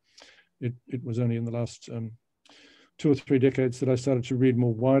it was only in the last 2 or 3 decades that I started to read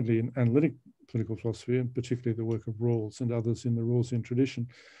more widely in analytic political philosophy, and particularly the work of Rawls and others in the Rawlsian tradition.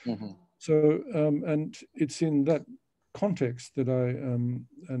 So, and it's in that context that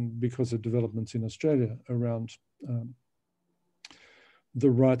and because of developments in Australia around the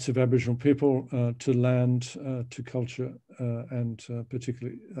rights of Aboriginal people to land, to culture, and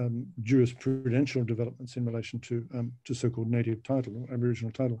particularly jurisprudential developments in relation to so-called native title or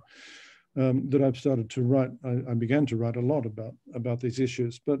Aboriginal title, that I've started to write. I began to write a lot about these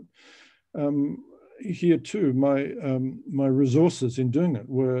issues, but here too, my resources in doing it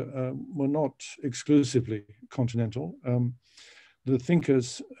were not exclusively continental. The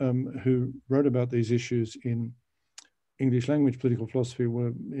thinkers who wrote about these issues in English language political philosophy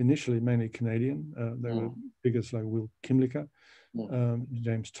were initially mainly Canadian. They were figures like Will Kimlicka,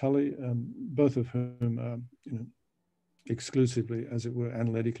 James Tully, both of whom exclusively, as it were,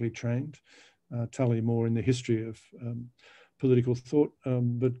 analytically trained. Tully more in the history of political thought,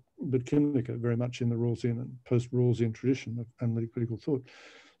 but Kimlicka very much in the Rawlsian and post-Rawlsian tradition of analytic political thought.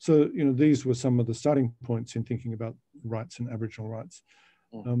 So, these were some of the starting points in thinking about rights and Aboriginal rights.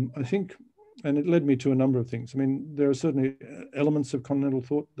 I think, and it led me to a number of things. I mean, there are certainly elements of continental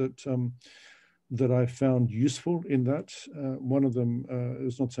thought that I found useful in that. One of them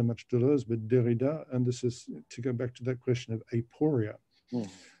is not so much Deleuze, but Derrida, and this is to go back to that question of aporia.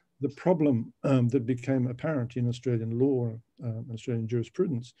 The problem that became apparent in Australian law, Australian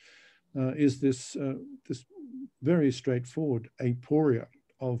jurisprudence, is this very straightforward aporia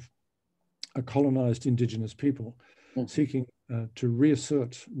of a colonized Indigenous people seeking to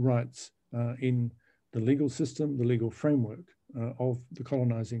reassert rights in the legal system, the legal framework of the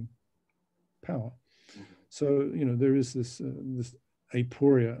colonizing power. So, there is this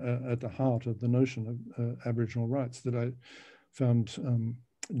aporia at the heart of the notion of Aboriginal rights that I found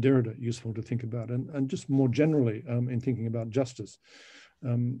Derrida useful to think about, and just more generally in thinking about justice.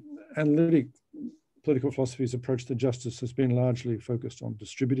 Analytic political philosophy's approach to justice has been largely focused on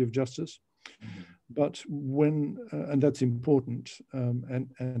distributive justice, but and that's important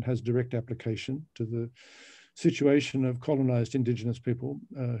and has direct application to the situation of colonized Indigenous people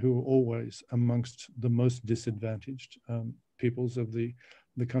who are always amongst the most disadvantaged peoples of the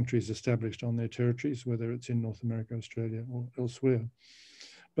countries established on their territories, whether it's in North America, Australia, or elsewhere.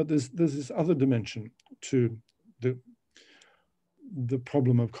 But there's this other dimension to the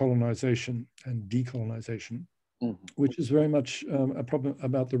problem of colonization and decolonization, which is very much a problem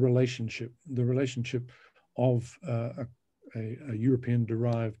about the relationship of a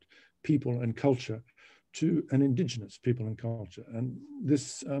European-derived people and culture to an Indigenous people and culture. And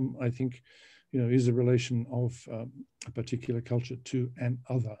this, I think, is a relation of a particular culture to an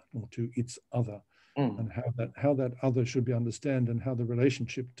other, or to its other, Mm. and how that other should be understood, and how the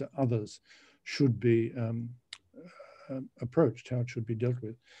relationship to others should be approached, how it should be dealt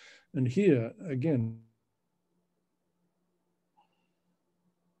with. And here again,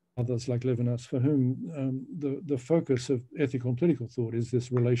 others like Levinas, for whom the focus of ethical and political thought is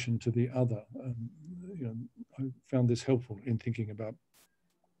this relation to the other. I found this helpful in thinking about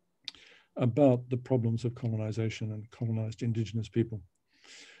the problems of colonization and colonized indigenous people.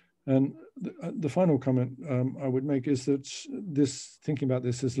 And the final comment I would make is that thinking about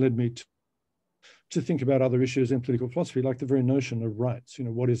this has led me to think about other issues in political philosophy, like the very notion of rights.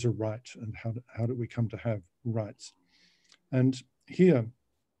 What is a right, and how do we come to have rights? And here,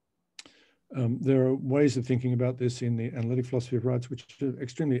 there are ways of thinking about this in the analytic philosophy of rights, which are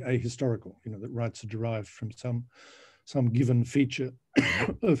extremely ahistorical. That rights are derived from some given feature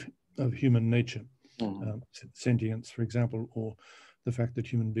of human nature, sentience, for example, or the fact that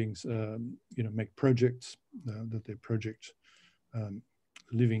human beings, make projects, that they're project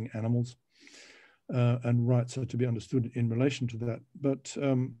living animals, and rights are to be understood in relation to that. But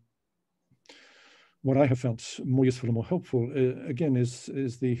what I have found more useful and more helpful, again, is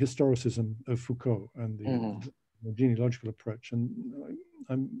the historicism of Foucault and the genealogical approach. And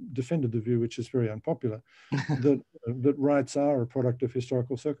I defended the view, which is very unpopular, that rights are a product of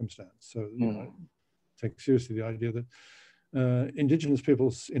historical circumstance. So, take seriously the idea that indigenous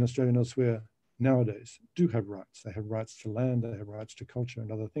peoples in Australia and elsewhere nowadays do have rights. They have rights to land, they have rights to culture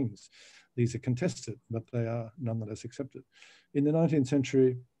and other things. These are contested, but they are nonetheless accepted. In the 19th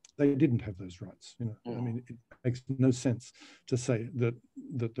century, they didn't have those rights. I mean, it makes no sense to say that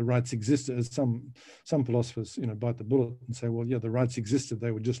the rights existed, as some philosophers, bite the bullet and say, well, yeah, the rights existed,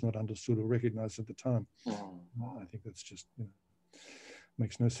 they were just not understood or recognized at the time. I think that's just,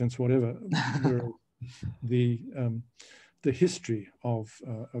 makes no sense whatever. The history of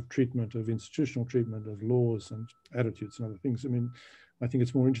treatment, of institutional treatment, of laws and attitudes and other things, I mean, I think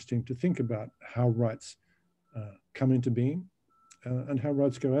it's more interesting to think about how rights come into being, and how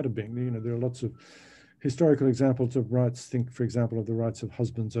rights go out of being. There are lots of historical examples of rights. Think, for example, of the rights of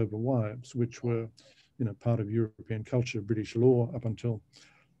husbands over wives, which were, part of European culture, British law up until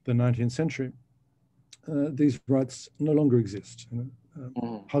the 19th century. These rights no longer exist.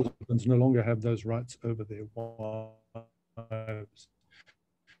 Husbands no longer have those rights over their wives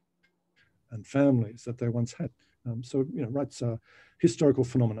and families that they once had. So, rights are historical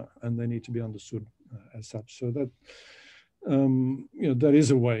phenomena, and they need to be understood as such. So that, that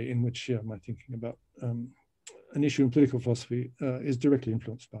is a way in which my thinking about an issue in political philosophy is directly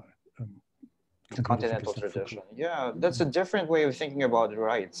influenced by the continental tradition. Yeah, that's a different way of thinking about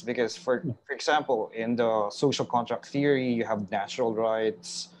rights, because for example, in the social contract theory, you have natural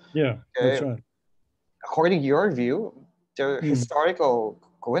rights. Yeah, that's right. According to your view, they're historical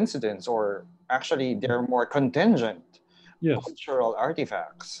coincidence, or actually they're more contingent cultural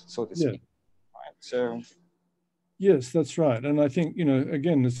artifacts, so to speak. Right? So yes, that's right. And I think,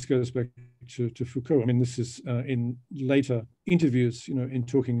 again, this goes back to Foucault. I mean, this is in later interviews, in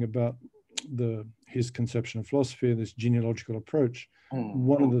talking about his conception of philosophy, this genealogical approach.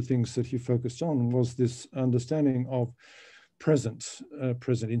 One of the things that he focused on was this understanding of present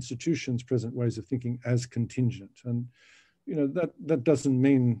institutions, present ways of thinking as contingent. And, that doesn't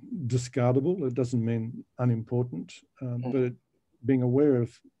mean discardable. It doesn't mean unimportant, but being aware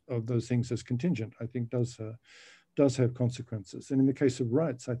of those things as contingent, I think does have consequences. And in the case of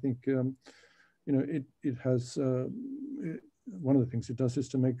rights, I think, it has, one of the things it does is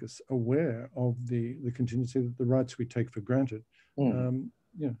to make us aware of the contingency that the rights we take for granted,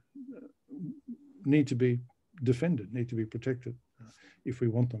 need to be defended, need to be protected if we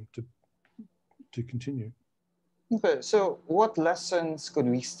want them to continue. Okay, so what lessons could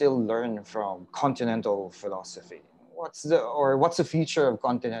we still learn from continental philosophy? What's the future of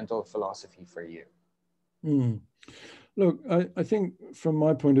continental philosophy for you? Look, I think from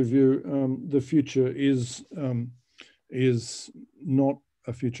my point of view, the future is not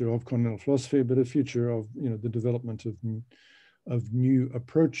a future of continental philosophy, but a future of the development of new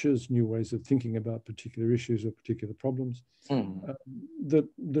approaches, new ways of thinking about particular issues or particular problems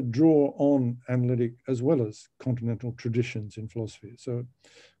that draw on analytic as well as continental traditions in philosophy. So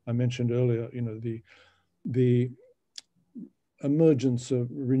I mentioned earlier, the emergence of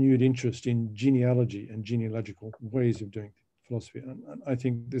renewed interest in genealogy and genealogical ways of doing philosophy. And I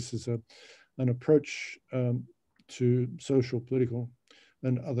think this is an approach to social, political,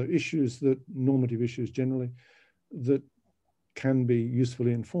 and other issues, that normative issues generally, that can be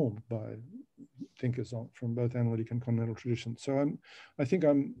usefully informed by thinkers from both analytic and continental traditions. So I think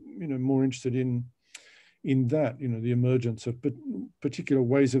I'm more interested in that, the emergence of particular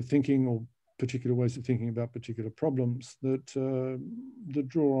ways of thinking or particular ways of thinking about particular problems that that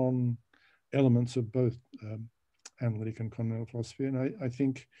draw on elements of both analytic and continental philosophy. And I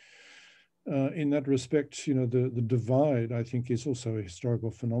think in that respect, you know, the divide, I think, is also a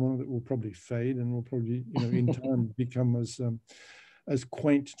historical phenomenon that will probably fade and will probably, you know, in time become as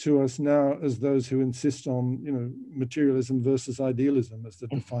quaint to us now as those who insist on, you know, materialism versus idealism as the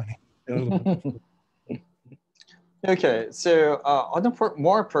defining element. Okay, so on a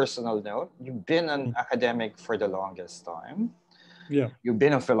more personal note, you've been an academic for the longest time. Yeah. You've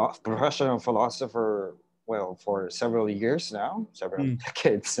been a professional philosopher, well, for several years now, several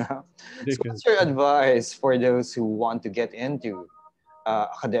decades now. So what's your advice for those who want to get into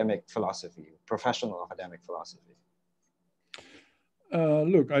academic philosophy, professional academic philosophy?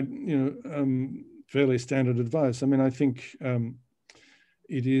 Look, fairly standard advice. I mean, I think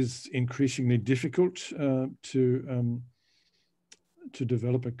it is increasingly difficult to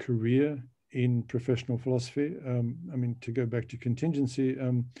develop a career in professional philosophy. I mean, to go back to contingency,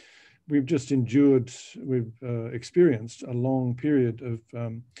 we've experienced a long period of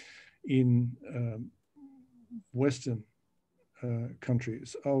in Western countries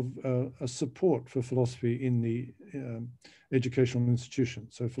of a support for philosophy in the educational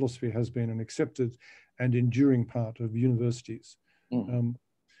institutions. So philosophy has been an accepted and enduring part of universities.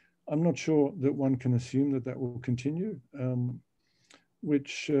 I'm not sure that one can assume that that will continue,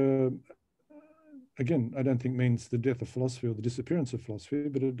 which again, I don't think means the death of philosophy or the disappearance of philosophy,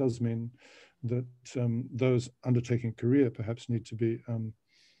 but it does mean that those undertaking career perhaps need to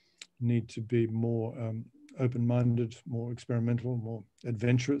be more open-minded, more experimental, more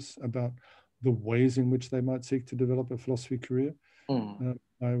adventurous about the ways in which they might seek to develop a philosophy career.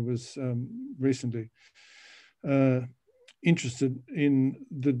 I was recently interested in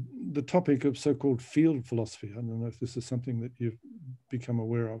the topic of so-called field philosophy. I don't know if this is something that you've become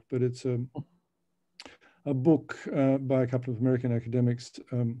aware of, but it's a book by a couple of American academics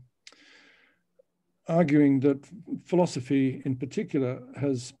arguing that philosophy in particular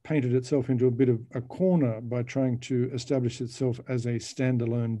has painted itself into a bit of a corner by trying to establish itself as a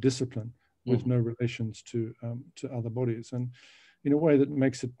standalone discipline with no relations to other bodies, and in a way that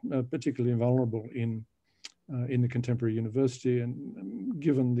makes it particularly vulnerable in the contemporary university, and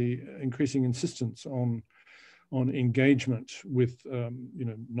given the increasing insistence on engagement with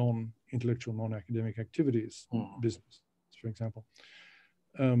non-intellectual, non-academic activities, business, for example.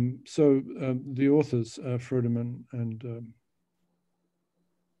 So the authors, Frodeman and I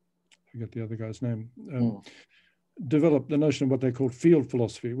forget the other guy's name, developed the notion of what they call field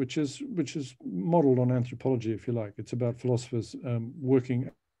philosophy, which is modeled on anthropology, if you like. It's about philosophers working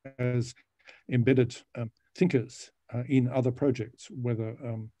as embedded thinkers in other projects,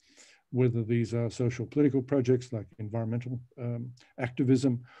 whether these are social political projects like environmental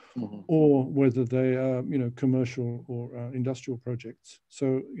activism, or whether they are commercial or industrial projects.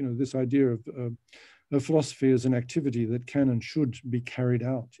 So this idea of philosophy as an activity that can and should be carried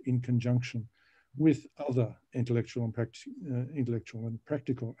out in conjunction with other intellectual and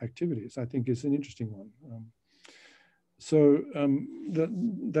practical activities, I think is an interesting one.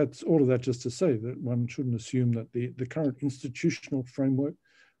 That's all of that just to say that one shouldn't assume that the current institutional framework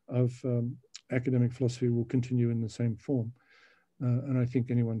of academic philosophy will continue in the same form. And I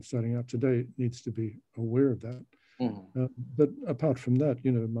think anyone starting out today needs to be aware of that. But apart from that,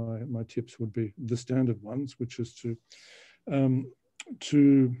 my tips would be the standard ones, which is to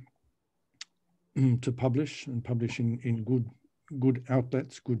publish and publish in good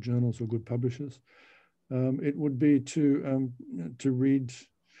outlets, good journals or good publishers. It would be to read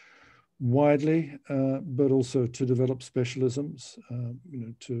widely, but also to develop specialisms.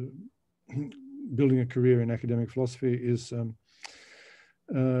 To building a career in academic philosophy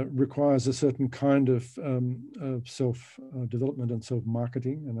requires a certain kind of self-development and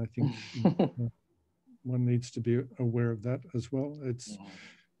self-marketing, and I think one needs to be aware of that as well. It's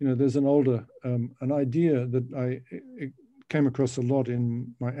there's an idea that I came across a lot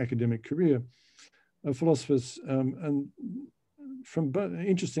in my academic career of philosophers, and from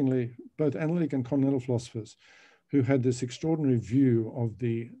interestingly, both analytic and continental philosophers, who had this extraordinary view of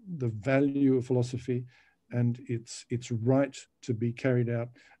the value of philosophy and its right to be carried out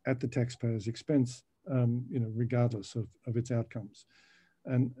at the taxpayer's expense, regardless of its outcomes.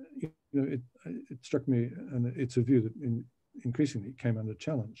 And it struck me, and it's a view that increasingly came under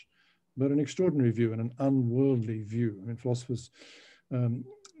challenge, but an extraordinary view and an unworldly view. I mean, philosophers,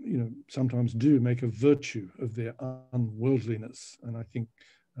 sometimes do make a virtue of their unworldliness, and I think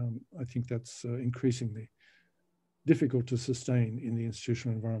that's increasingly difficult to sustain in the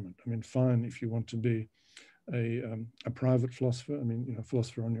institutional environment. I mean, fine if you want to be a private philosopher. I mean,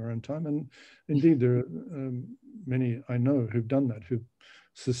 philosopher on your own time. And indeed, there are many I know who've done that, who've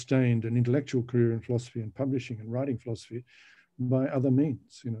sustained an intellectual career in philosophy and publishing and writing philosophy by other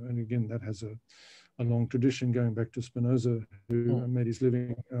means. And again, that has a long tradition going back to Spinoza, who made his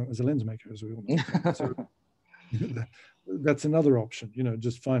living as a lens maker, as we all know. So that's another option.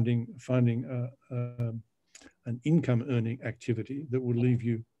 Just finding an income earning activity that will leave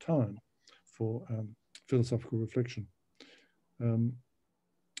you time for philosophical reflection.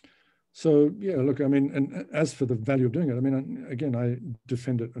 So yeah, look, I mean, and as for the value of doing it, I mean, again, I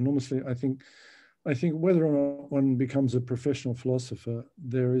defend it enormously. I think whether or not one becomes a professional philosopher,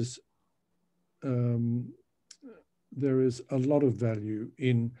 there is a lot of value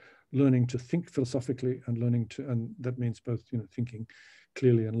in learning to think philosophically and that means both, thinking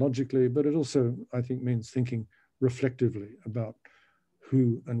clearly and logically, but it also, I think, means thinking reflectively about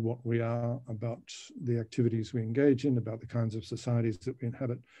who and what we are, about the activities we engage in, about the kinds of societies that we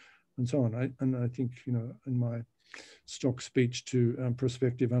inhabit, and so on. I think, in my stock speech to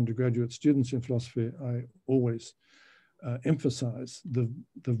prospective undergraduate students in philosophy, I always emphasize the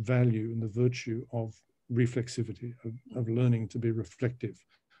value and the virtue of reflexivity, of learning to be reflective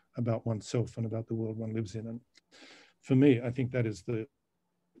about oneself and about the world one lives in. And for me, I think that is the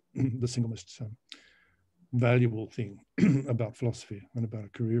single most valuable thing about philosophy and about a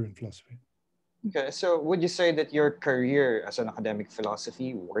career in philosophy. Okay, so would you say that your career as an academic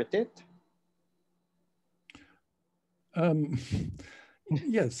philosophy worth it?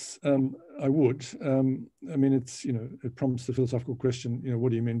 Yes, I would. I mean, it's, it prompts the philosophical question,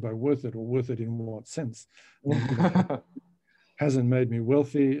 what do you mean by worth it, or worth it in what sense? Hasn't made me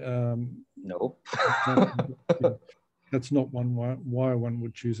wealthy. Nope. That's not why one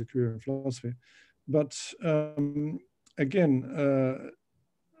would choose a career in philosophy. But again,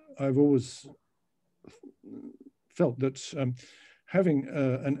 I've always felt that having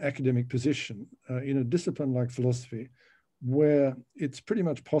an academic position in a discipline like philosophy, where it's pretty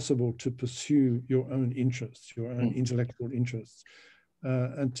much possible to pursue your own interests, your own intellectual interests,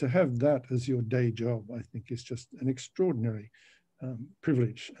 and to have that as your day job, I think is just an extraordinary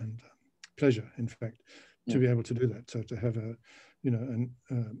privilege and pleasure, in fact, to be able to do that. So to have a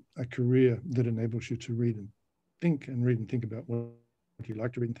career that enables you to read and think about what you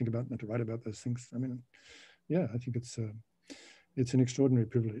like to read and think about, and to write about those things. I mean, yeah, I think it's an extraordinary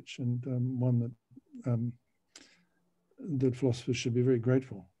privilege, and one that philosophers should be very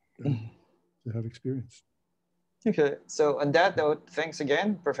grateful to have experienced. Okay, so on that note, thanks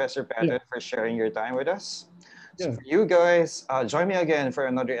again, Professor Patton, for sharing your time with us. So for you guys, join me again for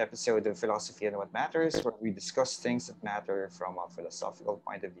another episode of Philosophy and What Matters, where we discuss things that matter from a philosophical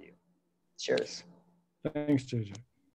point of view. Cheers. Thanks, JJ.